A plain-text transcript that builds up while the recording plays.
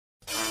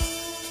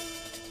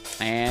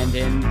And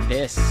in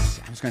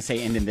this, I was going to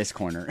say, and in this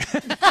corner.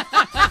 That's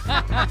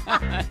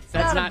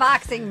not a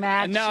boxing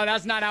match. No,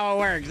 that's not how it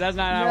works. That's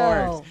not how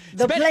it works.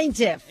 The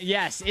plaintiff.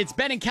 Yes, it's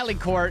Ben and Kelly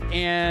Court,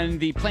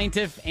 and the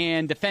plaintiff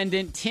and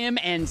defendant, Tim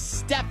and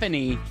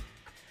Stephanie.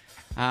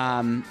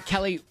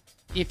 Kelly,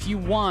 if you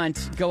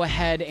want, go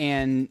ahead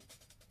and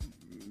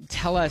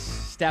tell us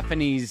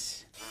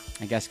Stephanie's,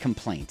 I guess,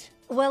 complaint.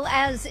 Well,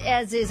 as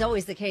is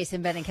always the case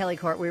in Ben and Kelly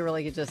Court, we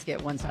really could just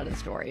get one side of the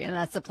story, and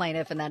that's the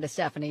plaintiff, and that is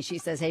Stephanie. She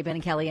says, hey, Ben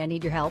and Kelly, I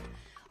need your help.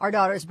 Our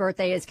daughter's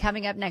birthday is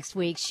coming up next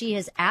week. She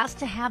has asked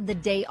to have the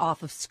day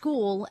off of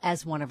school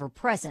as one of her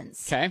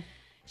presents. Okay.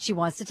 She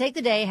wants to take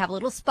the day, have a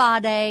little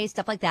spa day,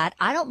 stuff like that.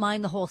 I don't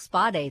mind the whole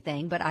spa day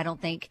thing, but I don't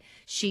think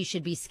she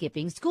should be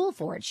skipping school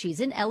for it. She's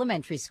in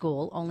elementary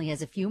school, only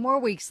has a few more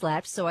weeks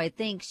left, so I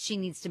think she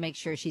needs to make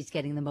sure she's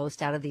getting the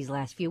most out of these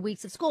last few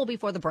weeks of school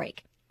before the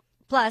break.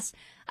 Plus,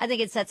 I think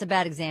it sets a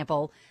bad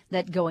example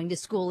that going to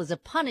school is a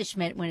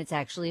punishment when it's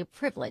actually a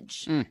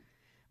privilege.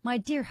 My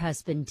dear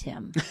husband,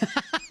 Tim.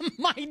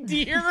 My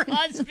dear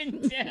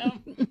husband,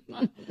 Tim.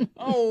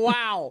 Oh,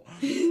 wow.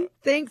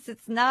 Thinks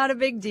it's not a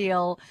big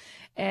deal.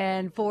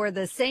 And for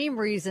the same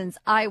reasons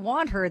I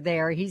want her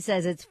there, he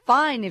says it's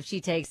fine if she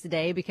takes the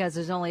day because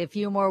there's only a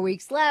few more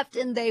weeks left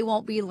and they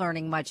won't be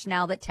learning much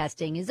now that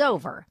testing is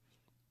over.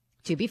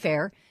 To be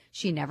fair,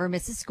 she never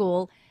misses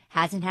school,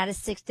 hasn't had a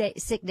sick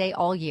day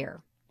all year.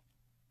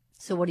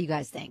 So what do you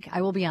guys think?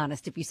 I will be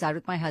honest. If you side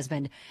with my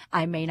husband,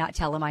 I may not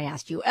tell him I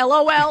asked you.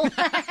 LOL.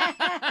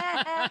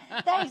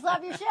 Thanks.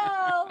 Love your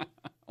show.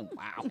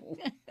 Wow.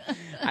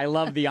 I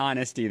love the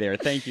honesty there.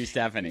 Thank you,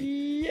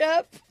 Stephanie.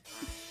 Yep.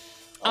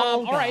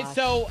 All right.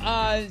 So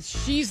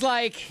she's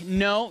like,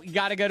 no, you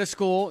got to go to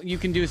school. You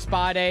can do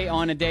spa day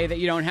on a day that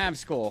you don't have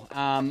school.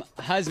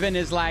 Husband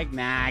is like,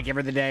 nah, give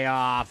her the day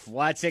off.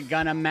 What's it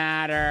going to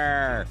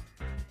matter?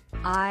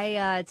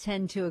 I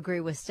tend to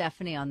agree with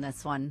Stephanie on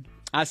this one.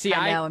 I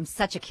know, I'm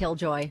such a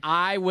killjoy.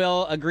 I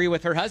will agree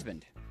with her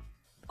husband.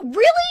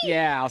 Really?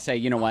 Yeah, I'll say,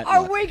 you know what?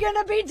 Are we going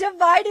to be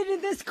divided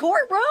in this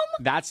courtroom?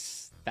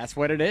 That's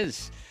what it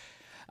is.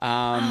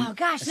 Oh,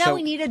 gosh, now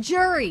we need a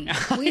jury.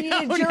 We need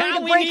a jury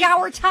to break need...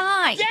 our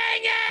tie.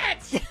 Dang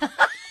it!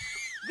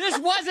 This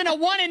wasn't a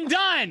one and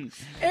done.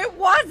 It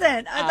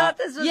wasn't. I thought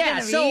this was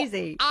going to be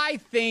easy. I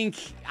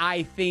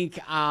think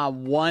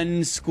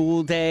one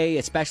school day,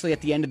 especially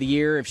at the end of the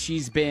year, if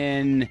she's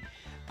been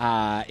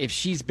a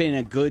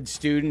good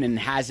student and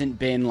hasn't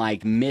been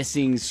like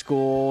missing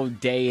school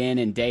day in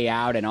and day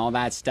out and all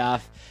that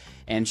stuff,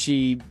 and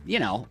she,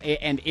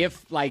 and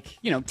if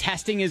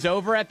testing is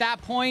over at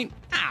that point,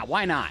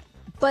 why not?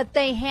 But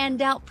they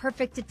hand out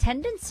perfect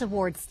attendance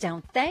awards,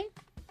 don't they?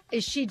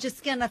 Is she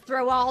just going to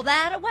throw all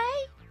that away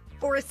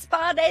for a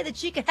spa day that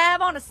she could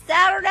have on a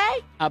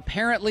Saturday?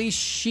 Apparently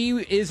she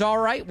is all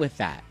right with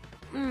that.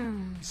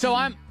 So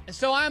I'm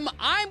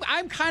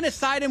kind of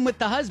siding with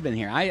the husband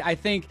here. I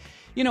think,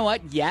 you know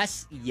what?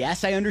 Yes,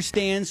 I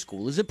understand.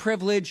 School is a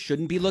privilege,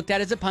 shouldn't be looked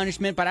at as a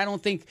punishment, but I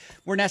don't think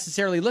we're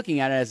necessarily looking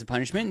at it as a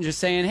punishment and just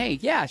saying, hey,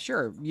 yeah,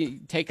 sure. You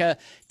take a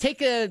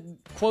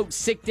quote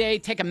sick day,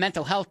 take a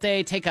mental health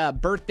day, take a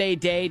birthday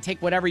day,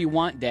 take whatever you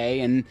want day,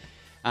 and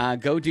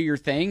go do your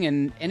thing.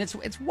 And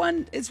it's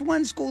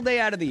one school day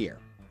out of the year.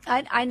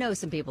 I know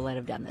some people that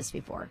have done this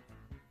before,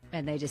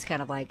 and they just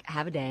kind of like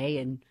have a day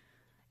and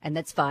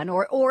that's fun.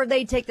 Or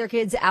they take their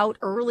kids out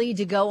early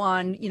to go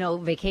on,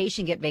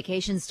 vacation, get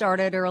vacation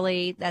started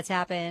early. That's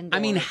happened. I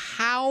mean,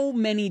 how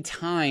many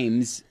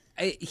times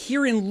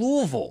here in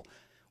Louisville,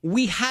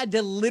 we had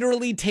to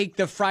literally take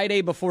the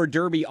Friday before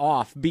Derby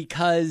off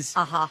because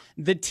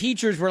the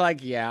teachers were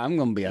like, yeah, I'm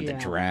going to be at the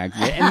track.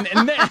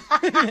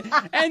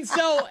 And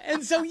so,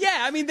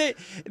 yeah, I mean,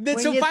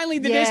 finally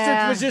the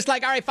district was just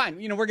like, all right, fine.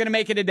 We're going to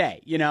make it a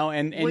day,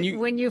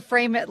 when you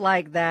frame it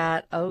like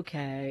that,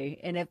 okay.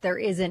 And if there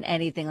isn't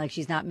anything, like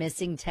she's not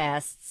missing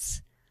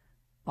tests,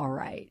 all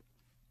right.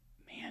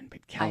 Man,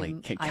 but Kelly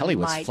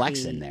was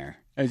flexing there.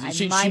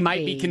 She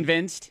might be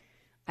convinced.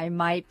 I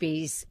might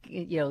be,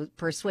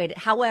 persuaded.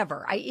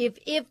 However,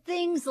 if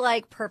things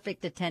like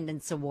perfect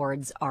attendance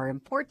awards are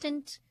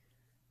important,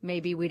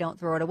 maybe we don't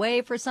throw it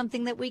away for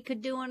something that we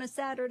could do on a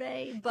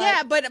Saturday. But...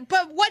 Yeah, but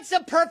what's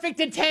a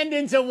perfect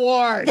attendance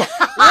award?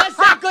 What's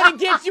that going to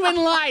get you in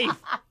life?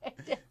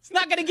 It's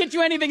not going to get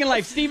you anything in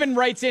life. Steven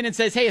writes in and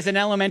says, hey, as an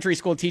elementary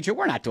school teacher,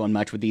 we're not doing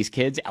much with these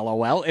kids.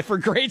 LOL. If her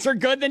grades are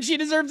good, then she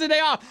deserves a day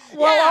off.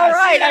 Well, yeah, all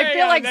right. I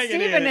feel like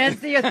Steven has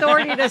the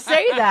authority to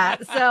say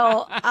that.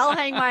 So I'll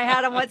hang my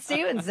hat on what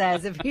Steven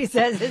says. If he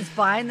says it's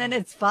fine, then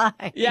it's fine.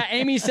 Yeah,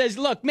 Amy says,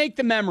 look, make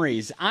the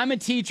memories. I'm a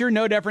teacher,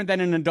 no different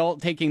than an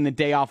adult taking the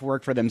day off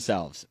work for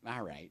themselves.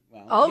 All right.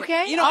 Well,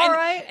 okay. All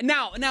right.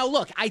 Now,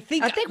 look, I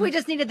think we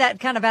just needed that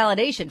kind of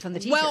validation from the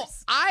teachers. Well,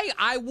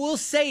 I will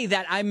say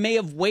that I may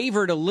have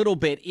wavered a little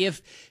bit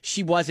if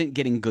she wasn't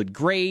getting good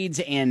grades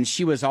and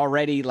she was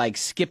already like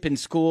skipping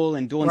school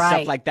and doing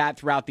stuff like that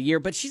throughout the year.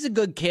 But she's a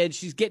good kid.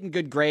 She's getting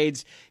good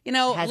grades.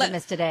 Hasn't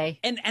missed a day.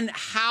 And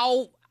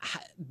how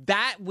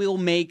that will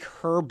make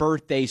her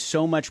birthday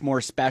so much more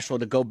special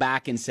to go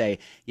back and say,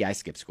 yeah, I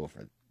skipped school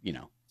for,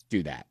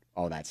 do that,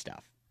 all that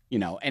stuff.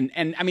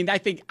 And I mean, I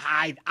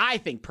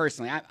think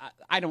personally,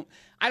 I don't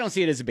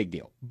see it as a big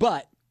deal,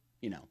 but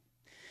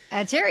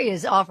Terry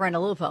is offering a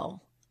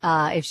loophole.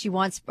 If she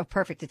wants a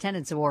perfect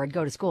attendance award,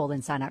 go to school,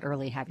 then sign out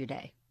early, have your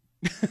day.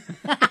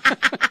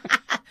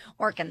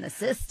 Work in the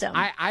system.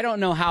 I don't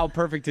know how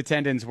perfect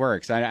attendance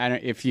works. I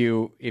don't if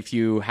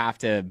you have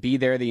to be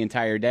there the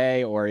entire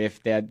day, or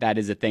if that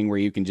is a thing where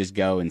you can just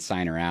go and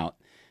sign her out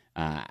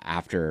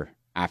after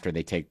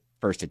they take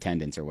first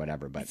attendance or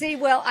whatever. But see,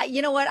 well,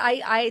 you know what?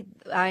 I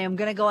am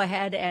going to go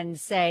ahead and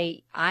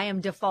say I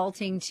am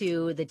defaulting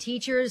to the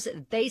teachers.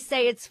 They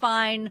say it's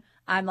fine.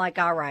 I'm like,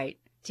 all right,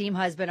 team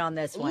husband on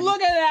this one.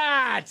 Look at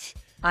that.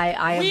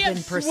 I have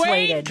been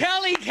persuaded.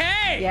 Kelly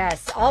K.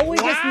 Yes, all we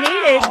just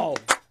needed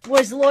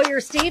was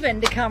lawyer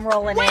Steven to come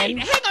rolling in. Wait,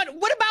 hang on.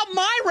 What about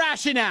my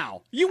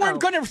rationale? You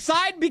weren't going to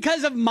side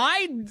because of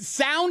my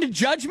sound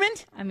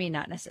judgment? I mean,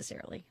 not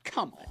necessarily.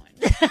 Come on.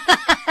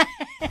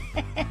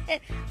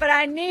 But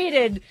I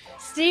needed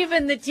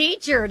Steven the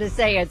teacher to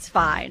say it's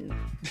fine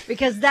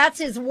because that's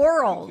his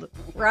world,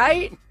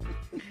 right?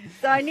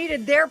 So I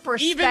needed their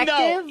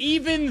perspective.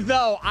 Even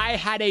though I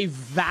had a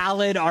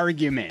valid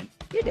argument.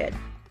 You did.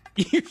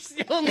 You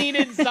still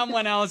needed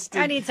someone else to.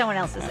 I need someone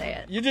else to say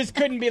it. You just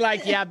couldn't be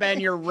like, yeah, Ben,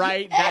 you're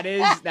right. That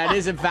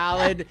is a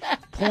valid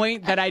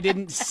point that I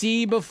didn't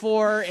see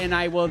before, and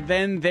I will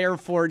then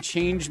therefore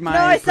change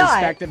my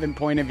perspective and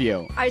point of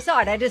view. I saw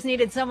it. I just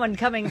needed someone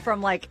coming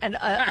from like an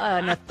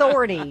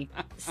authority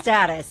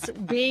status,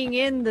 being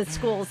in the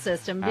school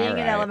system, being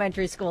an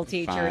elementary school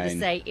teacher, to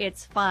say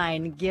it's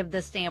fine, give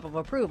the stamp of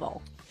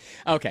approval.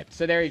 Okay,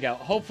 so there you go.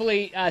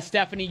 Hopefully,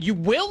 Stephanie, you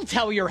will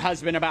tell your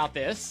husband about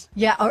this.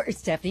 Yeah, or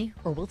Stephanie,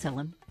 or we'll tell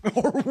him.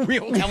 Or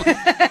we'll tell him.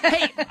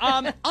 Hey,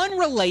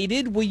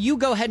 unrelated, will you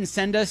go ahead and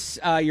send us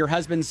your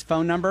husband's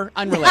phone number?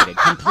 Unrelated,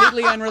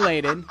 completely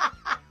unrelated.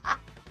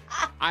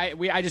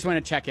 I just want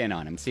to check in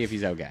on him, see if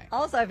he's okay.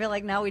 Also, I feel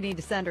like now we need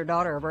to send her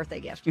daughter a birthday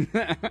gift.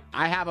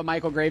 I have a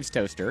Michael Graves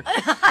toaster.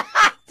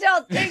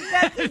 Don't think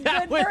that's a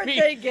good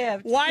birthday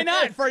gift. Why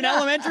not? For an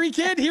elementary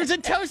kid, here's a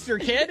toaster,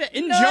 kid.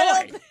 Enjoy.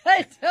 No,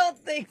 I don't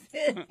think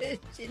it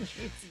needs a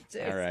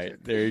toaster. All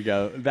right, there you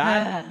go.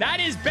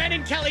 That is Ben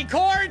and Kelly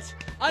Court.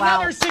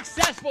 Another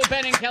successful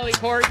Ben and Kelly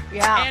Court.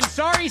 Yeah. And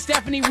sorry,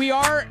 Stephanie, we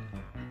are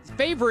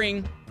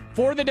favoring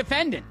for the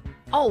defendant.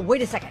 Oh,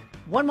 wait a second.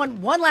 One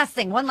last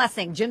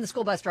thing. Jim, the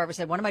school bus driver,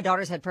 said one of my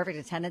daughters had perfect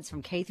attendance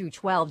from K through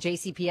 12.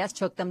 JCPS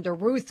took them to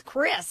Ruth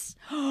Chris.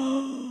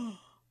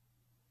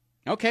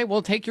 Okay,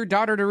 we'll take your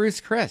daughter to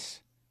Ruth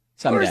Chris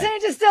someday. We're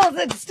saying just still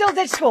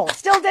ditch school.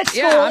 Still ditch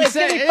school. Yeah, it's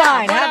going to be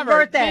fine. Whatever. Have a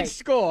birthday. Ditch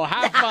school.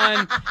 Have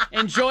fun.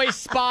 Enjoy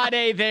Spa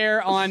Day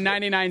there on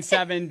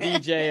 99.7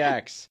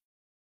 DJX.